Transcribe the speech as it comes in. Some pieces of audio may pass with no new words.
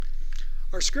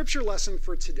Our scripture lesson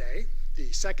for today,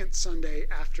 the second Sunday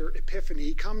after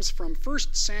Epiphany, comes from 1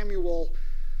 Samuel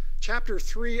chapter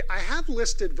 3. I have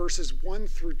listed verses 1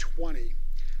 through 20.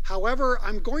 However,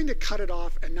 I'm going to cut it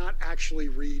off and not actually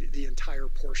read the entire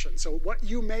portion. So what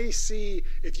you may see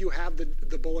if you have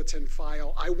the bulletin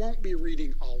file, I won't be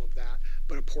reading all of that,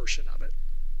 but a portion of it.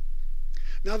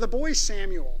 Now the boy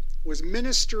Samuel was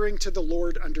ministering to the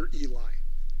Lord under Eli.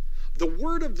 The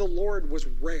word of the Lord was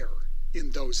rare in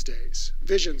those days.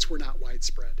 Visions were not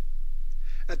widespread.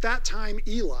 At that time,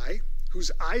 Eli,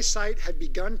 whose eyesight had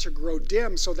begun to grow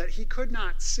dim so that he could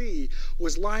not see,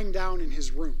 was lying down in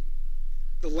his room.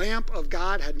 The lamp of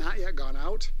God had not yet gone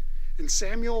out, and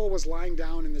Samuel was lying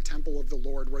down in the temple of the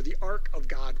Lord, where the ark of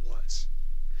God was.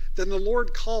 Then the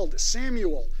Lord called,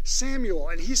 "Samuel, Samuel,"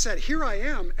 and he said, "Here I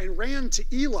am," and ran to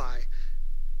Eli.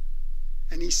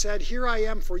 And he said, "Here I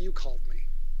am, for you called me."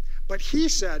 But he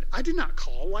said, "I did not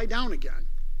call, lie down again."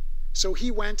 So he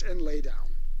went and lay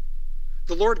down.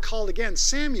 The Lord called again,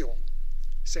 "Samuel."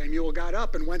 Samuel got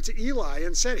up and went to Eli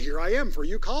and said, "Here I am, for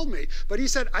you called me." But he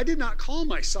said, "I did not call,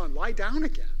 my son, lie down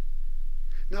again."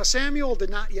 Now Samuel did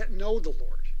not yet know the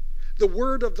Lord. The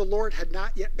word of the Lord had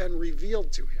not yet been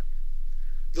revealed to him.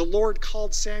 The Lord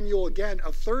called Samuel again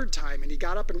a third time, and he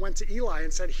got up and went to Eli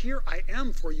and said, "Here I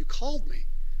am, for you called me."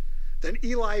 Then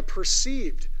Eli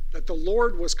perceived that the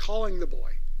Lord was calling the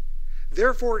boy.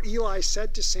 Therefore Eli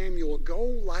said to Samuel, "Go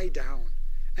lie down.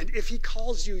 And if he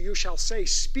calls you, you shall say,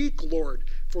 'Speak, Lord,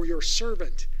 for your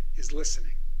servant is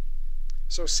listening.'"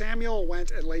 So Samuel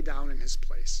went and lay down in his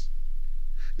place.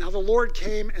 Now the Lord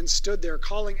came and stood there,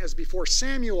 calling as before,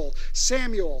 "Samuel,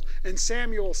 Samuel." And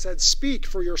Samuel said, "Speak,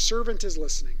 for your servant is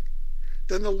listening."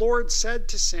 Then the Lord said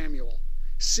to Samuel,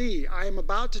 "See, I am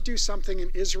about to do something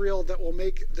in Israel that will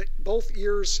make both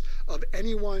ears of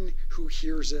anyone who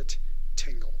hears it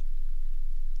tingle."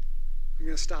 I'm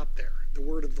going to stop there. The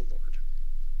word of the Lord.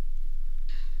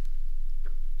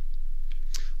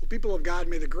 Well, people of God,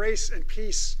 may the grace and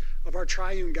peace of our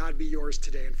triune God be yours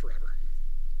today and forever.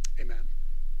 Amen.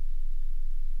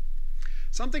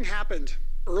 Something happened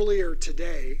earlier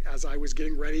today as I was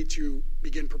getting ready to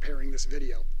begin preparing this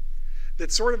video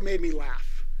that sort of made me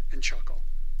laugh and chuckle.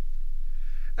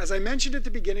 As I mentioned at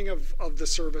the beginning of the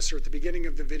service, or at the beginning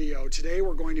of the video, today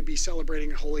we're going to be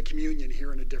celebrating Holy Communion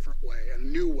here in a different way, a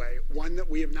new way, one that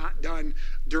we have not done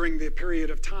during the period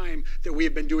of time that we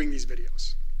have been doing these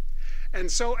videos.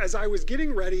 And so as I was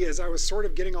getting ready, as I was sort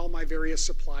of getting all my various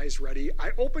supplies ready,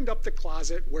 I opened up the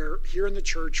closet where here in the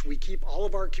church we keep all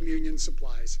of our communion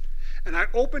supplies. And I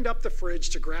opened up the fridge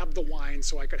to grab the wine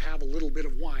so I could have a little bit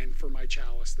of wine for my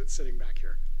chalice that's sitting back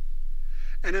here.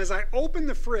 And as I opened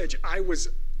the fridge, I was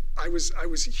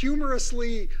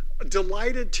humorously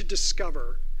delighted to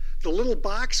discover the little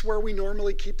box where we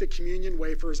normally keep the communion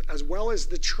wafers, as well as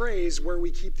the trays where we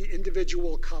keep the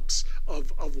individual cups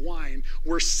of wine,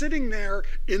 were sitting there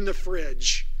in the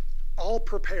fridge, all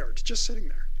prepared, just sitting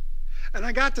there. And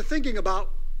I got to thinking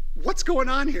about what's going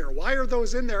on here? Why are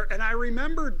those in there? And I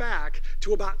remembered back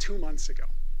to about 2 months ago.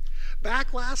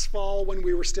 Back last fall, when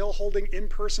we were still holding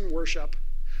in-person worship,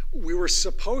 we were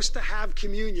supposed to have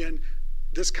communion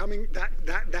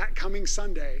that coming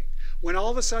Sunday, when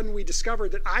all of a sudden we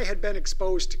discovered that I had been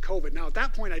exposed to COVID. Now, at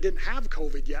that point, I didn't have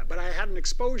COVID yet, but I had an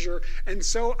exposure, and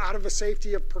so out of a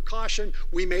safety of precaution,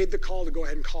 we made the call to go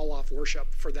ahead and call off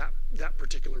worship for that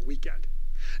particular weekend.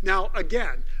 Now,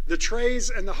 again, the trays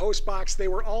and the host box, they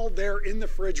were all there in the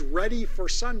fridge ready for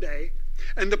Sunday,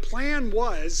 and the plan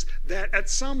was that at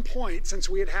some point, since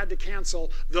we had to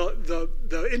cancel,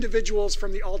 the individuals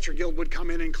from the Altar Guild would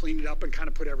come in and clean it up and kind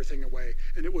of put everything away,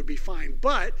 and it would be fine.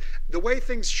 But the way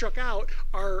things shook out,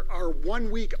 our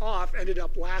 1 week off ended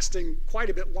up lasting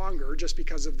quite a bit longer just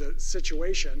because of the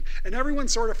situation, and everyone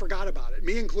sort of forgot about it,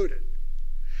 me included.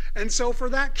 And so for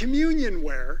that communion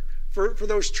ware, for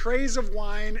those trays of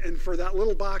wine and for that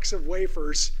little box of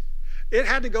wafers, it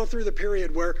had to go through the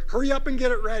period where hurry up and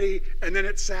get it ready, and then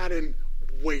it sat and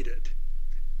waited.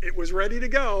 It was ready to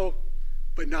go,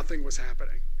 but nothing was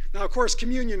happening. Now, of course,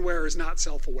 communion ware is not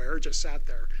self-aware, it just sat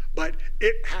there, but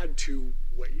it had to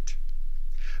wait.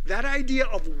 That idea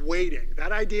of waiting,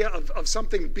 that idea of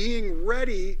something being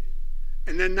ready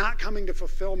and then not coming to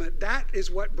fulfillment, that is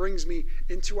what brings me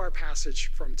into our passage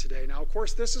from today. Now, of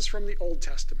course, this is from the Old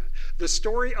Testament, the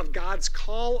story of God's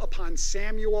call upon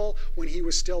Samuel when he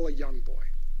was still a young boy.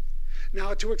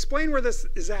 Now, to explain where this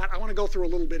is at, I want to go through a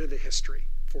little bit of the history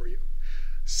for you.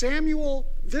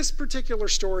 Samuel, this particular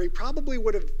story probably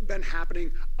would have been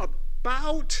happening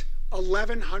about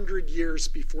 1,100 years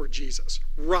before Jesus,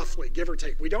 roughly, give or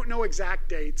take. We don't know exact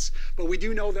dates, but we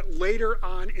do know that later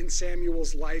on in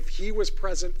Samuel's life, he was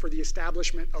present for the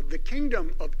establishment of the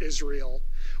kingdom of Israel,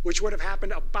 which would have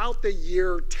happened about the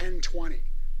year 1020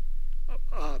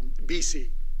 BC,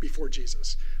 before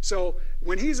Jesus. So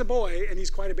when he's a boy, and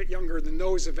he's quite a bit younger than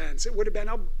those events, it would have been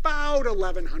about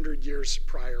 1,100 years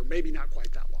prior, maybe not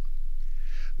quite that long.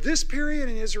 This period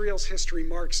in Israel's history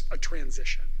marks a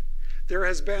transition. There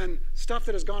has been stuff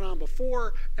that has gone on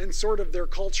before and sort of their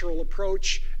cultural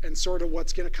approach and sort of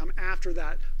what's going to come after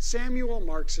that. Samuel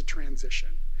marks a transition.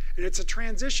 And it's a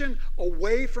transition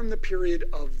away from the period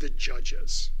of the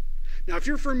judges. Now, if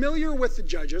you're familiar with the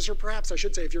judges, or perhaps I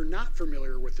should say if you're not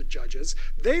familiar with the judges,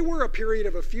 they were a period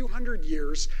of a few hundred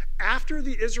years after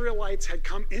the Israelites had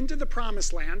come into the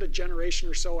promised land, a generation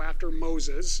or so after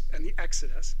Moses and the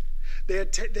Exodus. They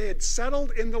had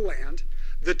settled in the land.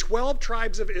 The 12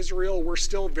 tribes of Israel were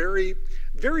still very,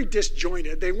 very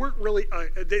disjointed. They weren't really,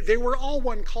 they were all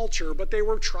one culture, but they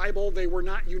were tribal. They were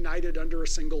not united under a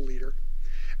single leader.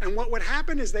 And what would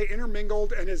happen is they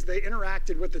intermingled, and as they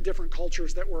interacted with the different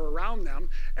cultures that were around them,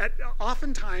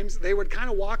 oftentimes they would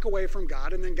kind of walk away from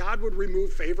God, and then God would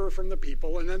remove favor from the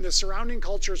people, and then the surrounding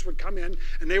cultures would come in,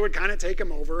 and they would kind of take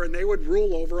them over, and they would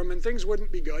rule over them, and things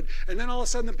wouldn't be good. And then all of a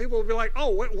sudden the people would be like,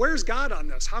 oh, where's God on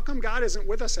this? How come God isn't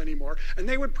with us anymore? And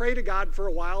they would pray to God for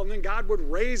a while, and then God would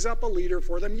raise up a leader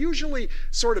for them, usually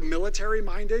sort of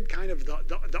military-minded, kind of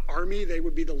the army. They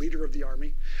would be the leader of the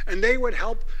army. And they would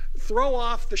help throw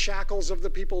off the shackles of the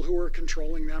people who were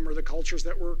controlling them, or the cultures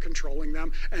that were controlling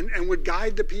them, and would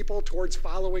guide the people towards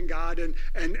following God,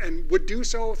 and would do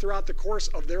so throughout the course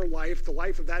of their life, the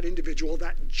life of that individual,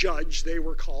 that judge they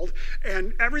were called,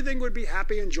 and everything would be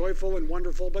happy and joyful and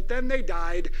wonderful. But then they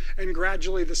died, and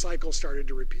gradually the cycle started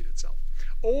to repeat itself.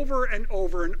 Over and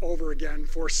over and over again,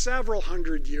 for several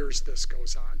hundred years this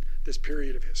goes on, this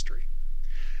period of history.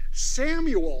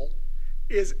 Samuel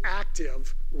is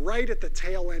active right at the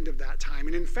tail end of that time.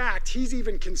 And in fact, he's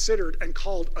even considered and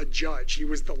called a judge. He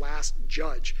was the last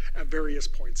judge at various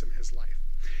points in his life.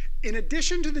 In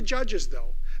addition to the judges,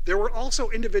 though, there were also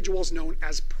individuals known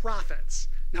as prophets.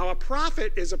 Now, a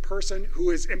prophet is a person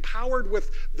who is empowered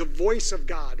with the voice of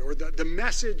God, or the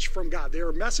message from God. They are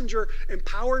a messenger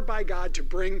empowered by God to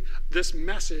bring this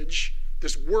message,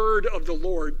 this word of the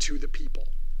Lord to the people.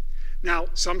 Now,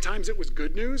 sometimes it was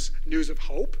good news, news of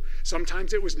hope.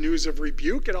 Sometimes it was news of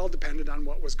rebuke. It all depended on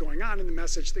what was going on and the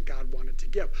message that God wanted to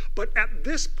give. But at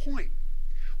this point,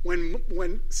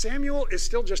 when Samuel is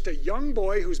still just a young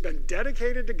boy who's been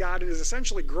dedicated to God and is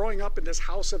essentially growing up in this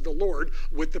house of the Lord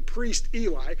with the priest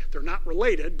Eli, they're not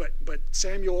related, but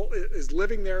Samuel is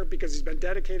living there because he's been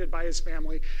dedicated by his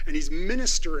family, and he's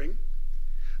ministering,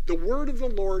 the word of the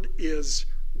Lord is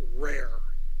rare.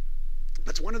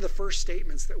 That's one of the first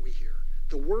statements that we hear.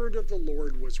 The word of the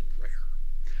Lord was rare.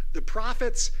 The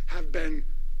prophets have been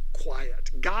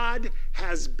quiet. God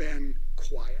has been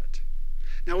quiet.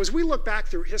 Now, as we look back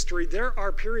through history, there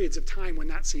are periods of time when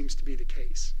that seems to be the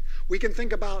case. We can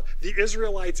think about the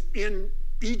Israelites in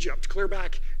Egypt, clear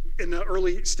back in the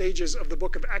early stages of the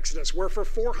book of Exodus, where for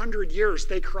 400 years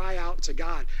they cry out to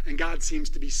God, and God seems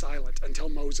to be silent until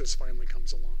Moses finally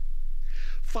comes along.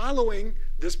 Following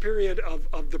this period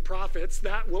of the prophets,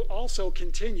 that will also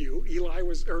continue.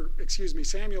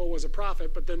 Samuel was a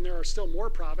prophet, but then there are still more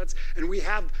prophets, and we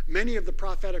have many of the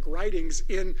prophetic writings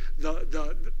in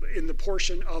the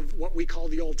portion of what we call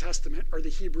the Old Testament, or the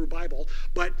Hebrew Bible.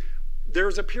 But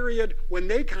there's a period when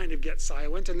they kind of get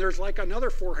silent, and there's like another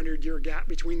 400-year gap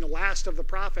between the last of the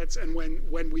prophets and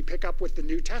when we pick up with the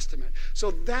New Testament.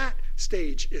 So that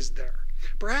stage is there.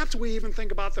 Perhaps we even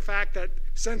think about the fact that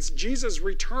since Jesus'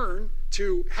 return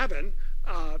to heaven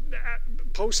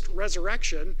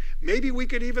post-resurrection, maybe we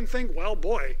could even think, well,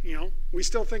 boy, we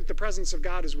still think the presence of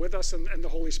God is with us and the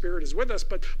Holy Spirit is with us,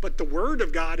 but the Word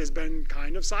of God has been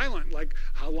kind of silent. Like,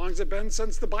 how long has it been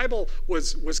since the Bible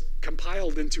was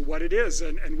compiled into what it is?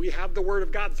 And we have the Word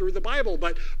of God through the Bible,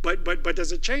 but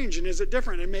does it change, and is it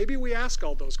different? And maybe we ask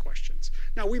all those questions.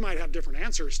 Now, we might have different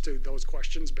answers to those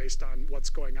questions based on what's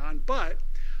going on, but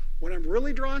what I'm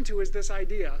really drawn to is this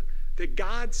idea that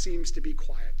God seems to be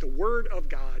quiet. The word of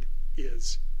God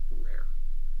is rare.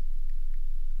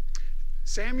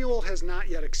 Samuel has not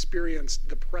yet experienced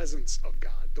the presence of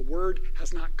God. The word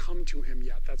has not come to him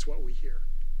yet. That's what we hear.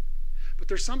 But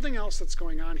there's something else that's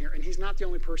going on here, and he's not the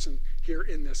only person here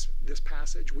in this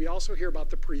passage. We also hear about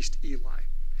the priest Eli.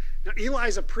 Now, Eli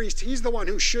is a priest. He's the one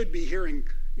who should be hearing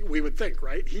we would think,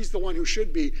 right? He's the one who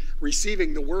should be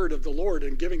receiving the word of the Lord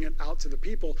and giving it out to the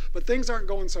people. But things aren't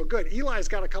going so good. Eli's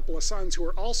got a couple of sons who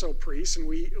are also priests,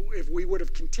 and if we would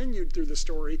have continued through the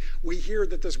story, we hear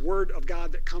that this word of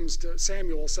God that comes to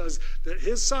Samuel says that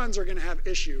his sons are going to have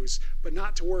issues, but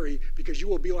not to worry, because you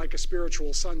will be like a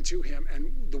spiritual son to him,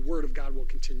 and the word of God will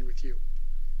continue with you.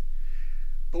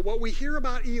 But what we hear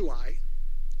about Eli,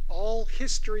 all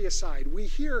history aside, we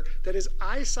hear that his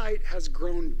eyesight has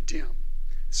grown dim,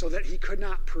 so that he could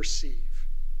not perceive.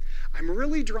 I'm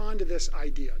really drawn to this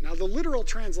idea. Now, the literal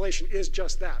translation is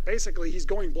just that. Basically, he's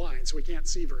going blind, so he can't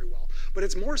see very well. But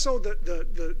it's more so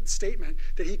the statement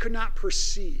that he could not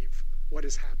perceive what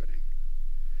is happening.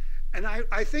 And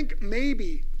I think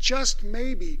maybe, just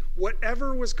maybe,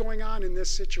 whatever was going on in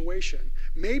this situation,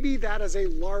 maybe that is a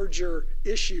larger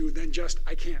issue than just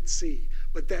I can't see,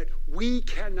 but that we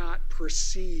cannot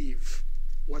perceive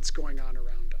what's going on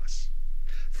around us.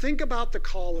 Think about the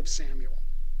call of Samuel.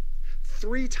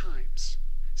 3 times.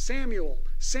 Samuel,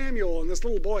 Samuel, and this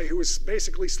little boy who was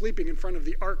basically sleeping in front of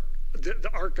the ark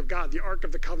of God, the Ark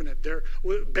of the Covenant. They're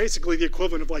basically the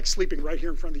equivalent of like sleeping right here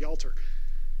in front of the altar.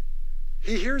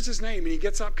 He hears his name and he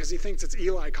gets up because he thinks it's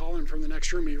Eli calling from the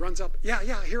next room. And he runs up, yeah,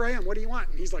 here I am. What do you want?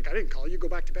 And he's like, I didn't call you. Go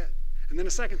back to bed. And then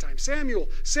a second time, Samuel,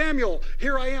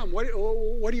 here I am. What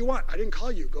do you want? I didn't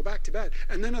call you. Go back to bed.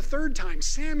 And then a third time,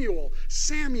 Samuel.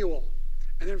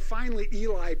 And then finally,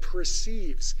 Eli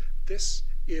perceives this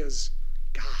is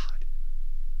God.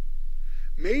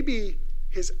 Maybe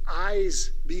his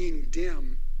eyes being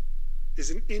dim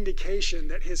is an indication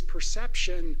that his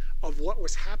perception of what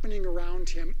was happening around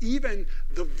him, even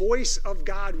the voice of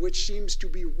God, which seems to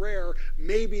be rare,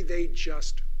 maybe they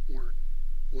just weren't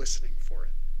listening for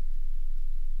it.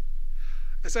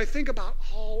 As I think about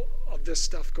all of this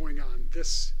stuff going on,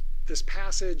 this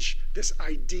passage, this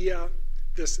idea,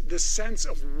 this sense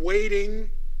of waiting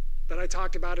that I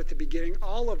talked about at the beginning,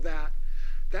 all of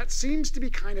that seems to be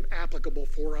kind of applicable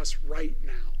for us right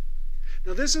now.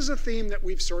 Now, this is a theme that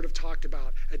we've sort of talked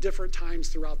about at different times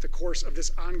throughout the course of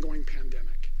this ongoing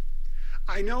pandemic.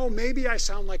 I know maybe I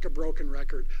sound like a broken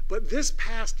record, but this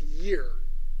past year,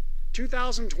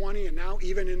 2020, and now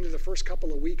even into the first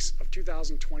couple of weeks of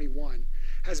 2021,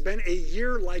 has been a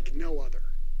year like no other.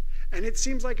 And it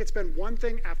seems like it's been one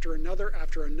thing after another,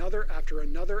 after another, after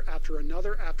another, after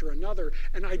another, after another.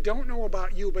 And I don't know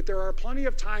about you, but there are plenty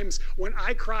of times when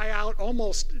I cry out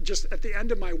almost just at the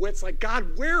end of my wits, like,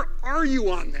 God, where are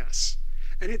you on this?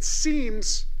 And it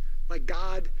seems like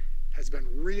God has been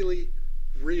really,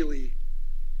 really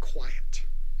quiet.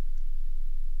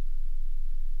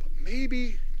 But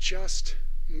maybe, just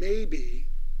maybe,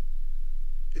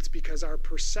 it's because our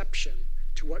perception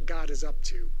to what God is up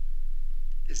to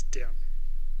is dim.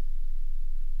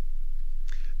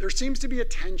 There seems to be a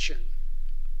tension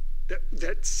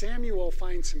that Samuel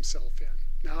finds himself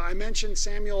in. Now, I mentioned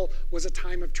Samuel was a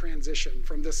time of transition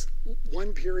from this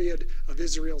one period of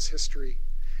Israel's history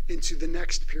into the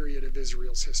next period of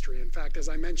Israel's history. In fact, as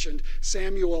I mentioned,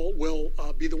 Samuel will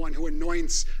be the one who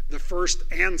anoints the first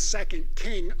and second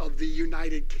king of the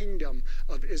United Kingdom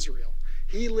of Israel.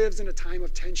 He lives in a time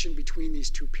of tension between these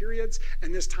two periods,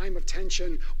 and this time of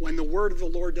tension when the word of the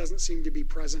Lord doesn't seem to be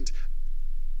present,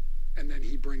 and then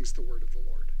he brings the word of the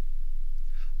Lord.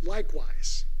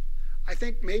 Likewise, I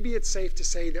think maybe it's safe to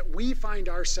say that we find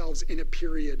ourselves in a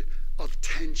period of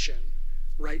tension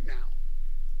right now.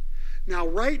 Now,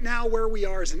 right now where we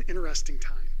are is an interesting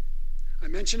time. I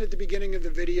mentioned at the beginning of the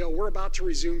video, we're about to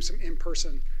resume some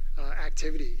in-person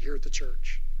activity here at the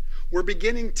church. We're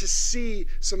beginning to see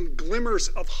some glimmers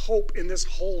of hope in this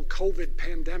whole COVID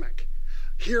pandemic.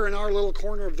 Here in our little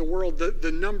corner of the world,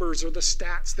 the numbers or the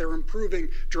stats, they're improving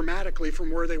dramatically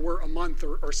from where they were a month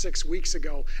or 6 weeks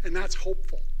ago, and that's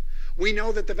hopeful. We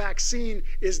know that the vaccine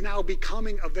is now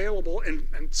becoming available, and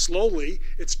slowly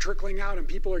it's trickling out and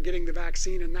people are getting the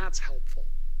vaccine, and that's helpful.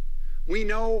 We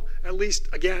know, at least,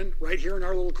 again, right here in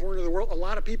our little corner of the world, a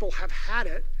lot of people have had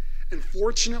it, and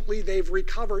fortunately, they've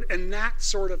recovered, and that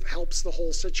sort of helps the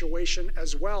whole situation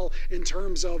as well in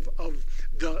terms of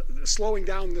the slowing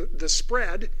down the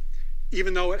spread,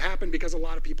 even though it happened because a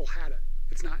lot of people had it.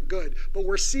 It's not good, but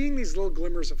we're seeing these little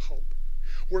glimmers of hope.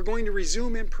 We're going to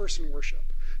resume in-person worship.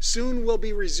 Soon we'll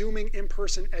be resuming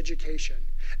in-person education,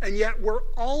 and yet we're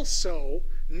also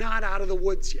not out of the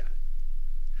woods yet.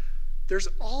 There's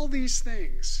all these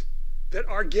things that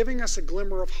are giving us a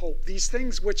glimmer of hope, these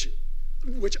things which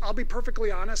I'll be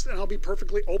perfectly honest and I'll be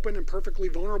perfectly open and perfectly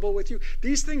vulnerable with you.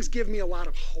 These things give me a lot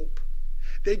of hope.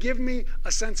 They give me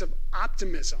a sense of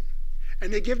optimism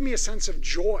And they give me a sense of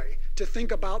joy to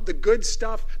think about the good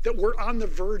stuff that we're on the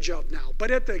verge of now.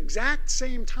 But at the exact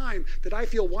same time that I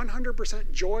feel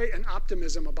 100% joy and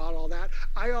optimism about all that,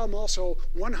 I am also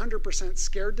 100%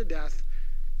 scared to death,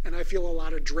 and I feel a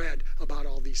lot of dread about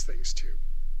all these things too.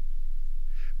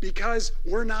 Because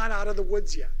we're not out of the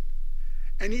woods yet.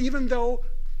 And even though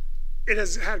it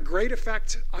has had great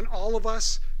effect on all of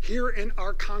us here in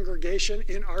our congregation,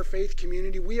 in our faith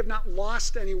community, we have not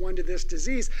lost anyone to this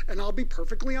disease. And I'll be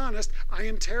perfectly honest, I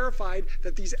am terrified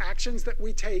that these actions that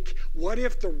we take, what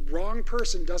if the wrong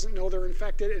person doesn't know they're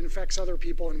infected and infects other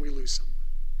people and we lose someone?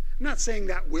 I'm not saying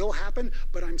that will happen,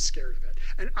 but I'm scared of it.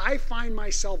 And I find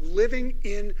myself living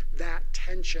in that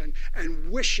tension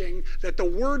and wishing that the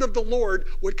word of the Lord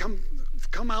would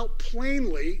come out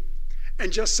plainly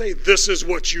and just say, this is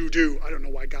what you do. I don't know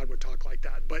why God would talk like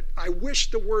that, but I wish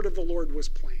the word of the Lord was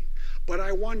plain. But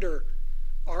I wonder,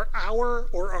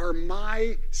 are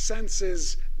my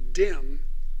senses dim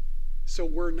so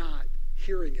we're not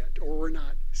hearing it or we're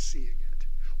not seeing it?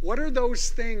 What are those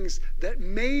things that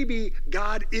maybe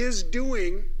God is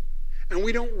doing and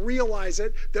we don't realize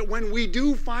it, that when we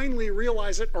do finally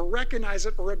realize it or recognize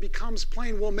it or it becomes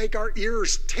plain, will make our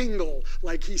ears tingle,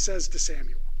 like he says to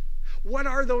Samuel? What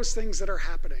are those things that are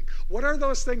happening? What are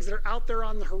those things that are out there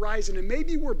on the horizon? And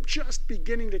maybe we're just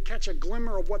beginning to catch a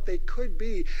glimmer of what they could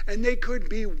be. And they could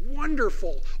be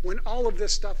wonderful when all of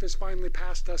this stuff is finally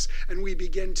past us and we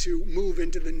begin to move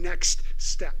into the next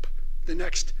step, the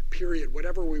next period,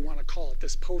 whatever we want to call it,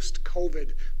 this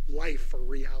post-COVID life or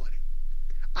reality.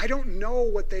 I don't know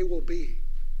what they will be.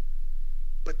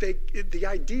 But the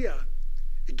idea,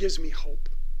 it gives me hope.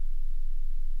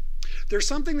 There's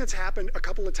something that's happened a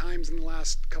couple of times in the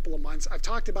last couple of months. I've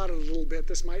talked about it a little bit.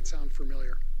 This might sound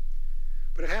familiar.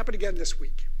 But it happened again this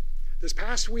week. This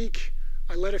past week,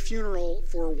 I led a funeral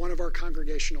for one of our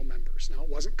congregational members. Now, it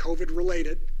wasn't COVID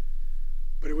related,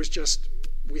 but it was just,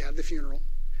 we had the funeral.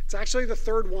 It's actually the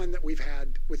third one that we've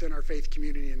had within our faith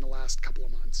community in the last couple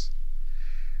of months.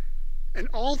 And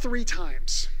all three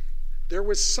times, there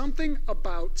was something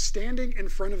about standing in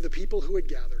front of the people who had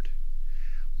gathered,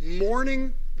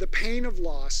 mourning the pain of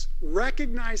loss,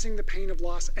 recognizing the pain of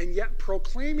loss, and yet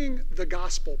proclaiming the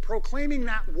gospel, proclaiming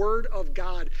that word of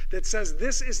God that says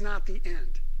this is not the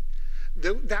end.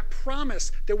 That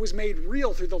promise that was made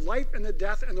real through the life and the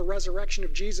death and the resurrection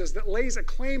of Jesus that lays a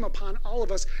claim upon all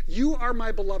of us. You are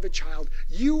my beloved child.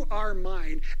 You are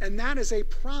mine. And that is a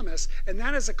promise, and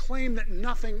that is a claim that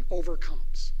nothing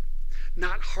overcomes.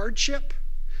 Not hardship,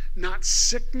 not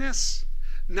sickness,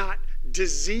 not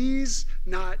disease,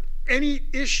 not any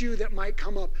issue that might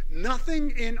come up.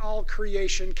 Nothing in all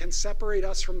creation can separate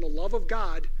us from the love of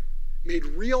God made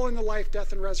real in the life,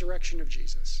 death, and resurrection of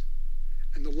Jesus.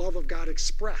 And the love of God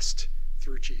expressed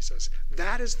through Jesus.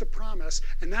 That is the promise,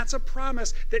 and that's a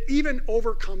promise that even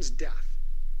overcomes death.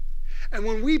 And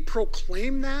when we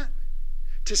proclaim that,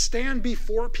 to stand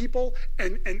before people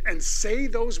and say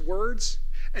those words,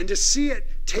 and to see it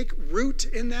take root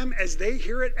in them as they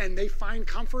hear it and they find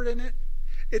comfort in it,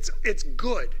 it's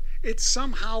good. It's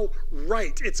somehow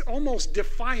right. It's almost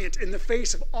defiant in the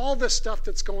face of all the stuff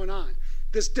that's going on.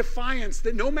 This defiance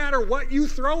that no matter what you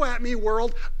throw at me,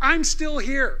 world, I'm still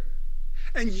here.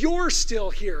 And you're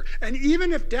still here. And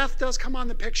even if death does come on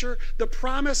the picture, the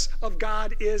promise of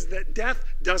God is that death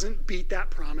doesn't beat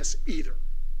that promise either.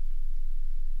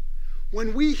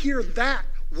 When we hear that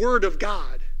word of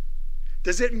God,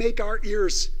 does it make our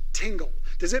ears tingle?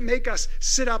 Does it make us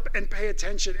sit up and pay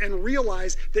attention and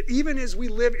realize that even as we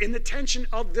live in the tension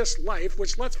of this life,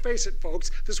 which, let's face it, folks,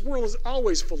 this world is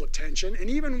always full of tension, and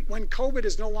even when COVID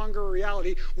is no longer a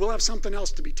reality, we'll have something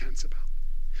else to be tense about.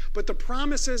 But the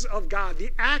promises of God,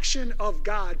 the action of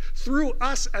God through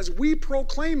us as we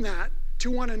proclaim that to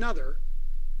one another,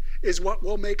 is what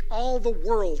will make all the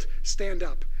world stand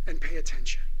up and pay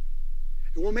attention.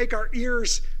 It will make our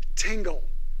ears tingle.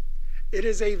 It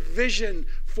is a vision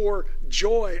for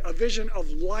joy, a vision of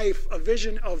life, a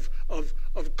vision of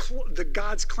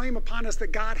God's claim upon us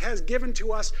that God has given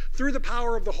to us through the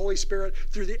power of the Holy Spirit,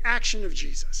 through the action of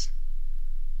Jesus.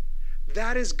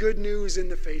 That is good news in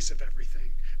the face of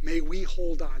everything. May we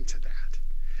hold on to that.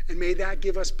 And may that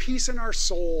give us peace in our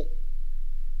soul.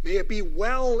 May it be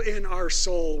well in our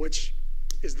soul, which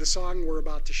is the song we're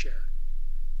about to share.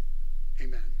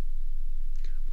 Amen.